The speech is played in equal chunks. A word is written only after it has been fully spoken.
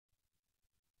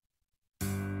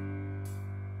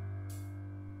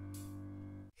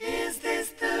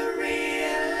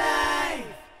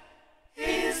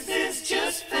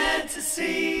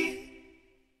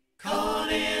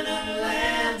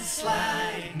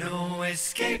No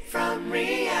escape from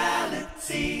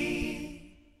reality.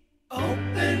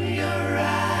 Open your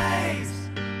eyes,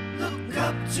 look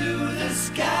up to the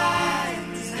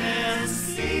skies and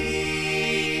see.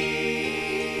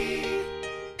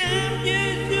 I'm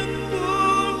just a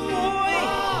poor boy,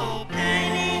 I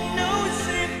need no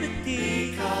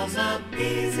sympathy. Because I'm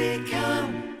easy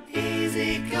come,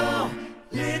 easy go,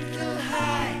 little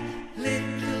high,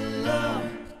 little low.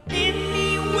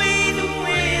 Any way the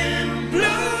wind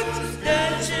blows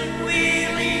doesn't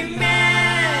really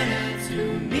matter To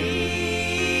me,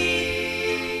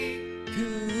 to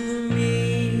me.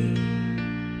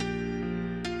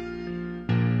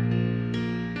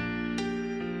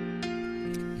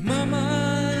 Mama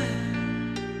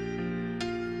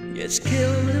just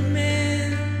killed a man,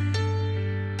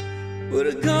 put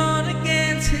a gun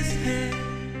against his head,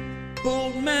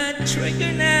 pulled my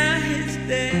trigger, now he's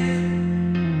dead.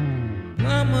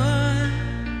 Mama,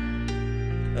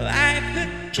 life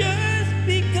had just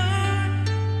begun,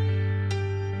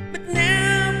 but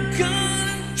now I'm gone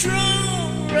and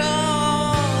thrown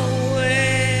away.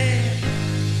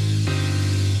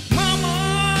 Mama,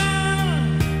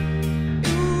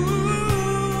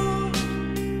 ooh,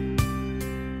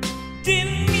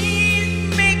 didn't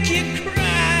mean to make you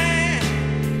cry.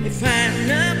 If I'm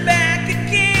not back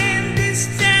again this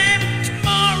time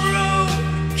tomorrow,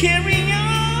 carry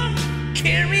on,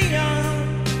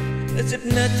 as if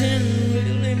nothing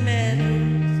really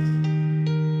matters.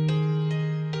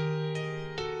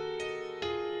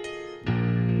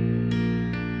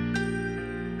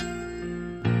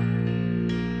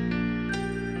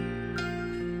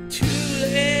 Too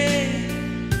late,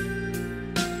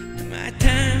 my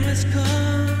time has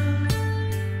come,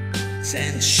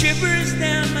 sends shivers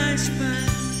down my spine,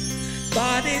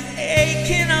 body's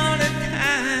aching all the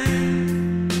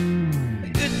time.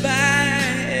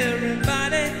 Goodbye,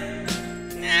 everybody,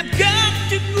 I've got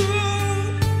to go.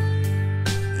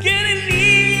 Gotta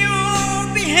leave you all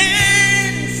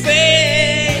behind,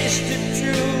 face the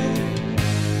truth.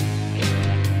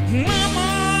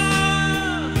 Mama,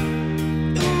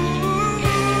 ooh,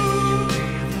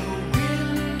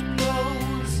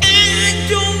 I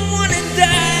don't wanna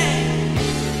die.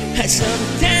 I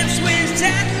sometimes wish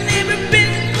I'd never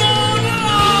been born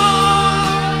alone.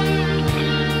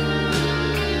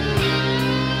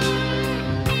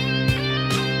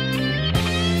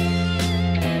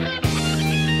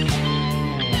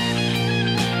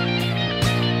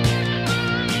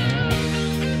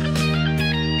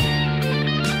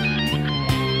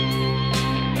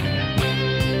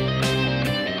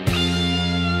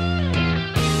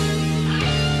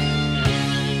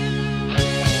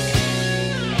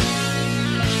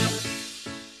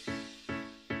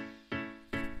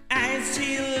 I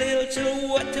see a little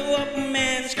what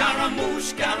man. Scaramouche,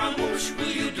 Scaramouche,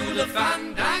 will you do the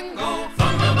fandango?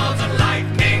 Thunderbolts and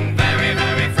lightning, very,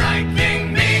 very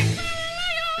frightening me.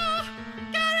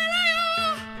 Galileo,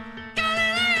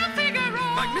 Galileo, Figaro,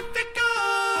 Magnifico.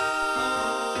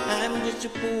 I'm just a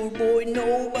poor boy,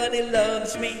 nobody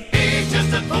loves me. He's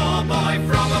just a poor boy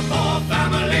from a poor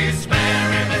family.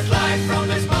 Spare him his life from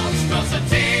this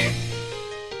monstrosity.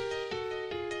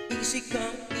 Easy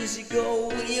come, easy go,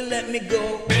 will you let me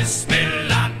go?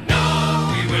 Bismillah, no,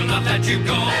 we will not let you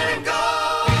go. Let him go.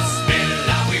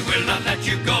 Bismillah, we will not let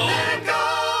you go. Let him go.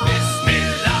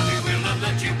 Bismillah, we will not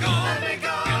let you go. Let me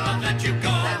go. We'll not let you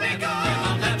go. Let me go. We'll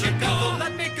not let you go.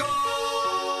 Let me go.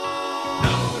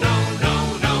 No, no, no,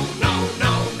 no, no,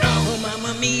 no, no. Oh,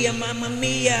 mamma mia, mamma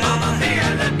mia. Mamma mia,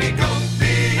 let me go.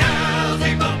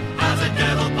 Beelzebub has a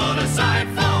devil put aside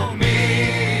for me.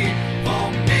 For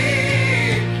me.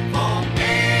 For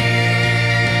me.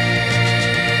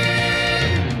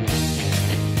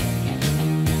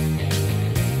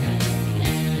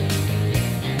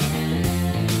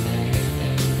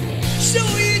 So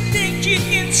you think you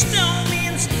can stone me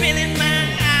and spit in my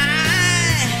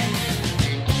eye?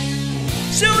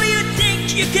 So you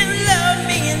think you can love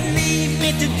me and leave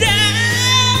me to die?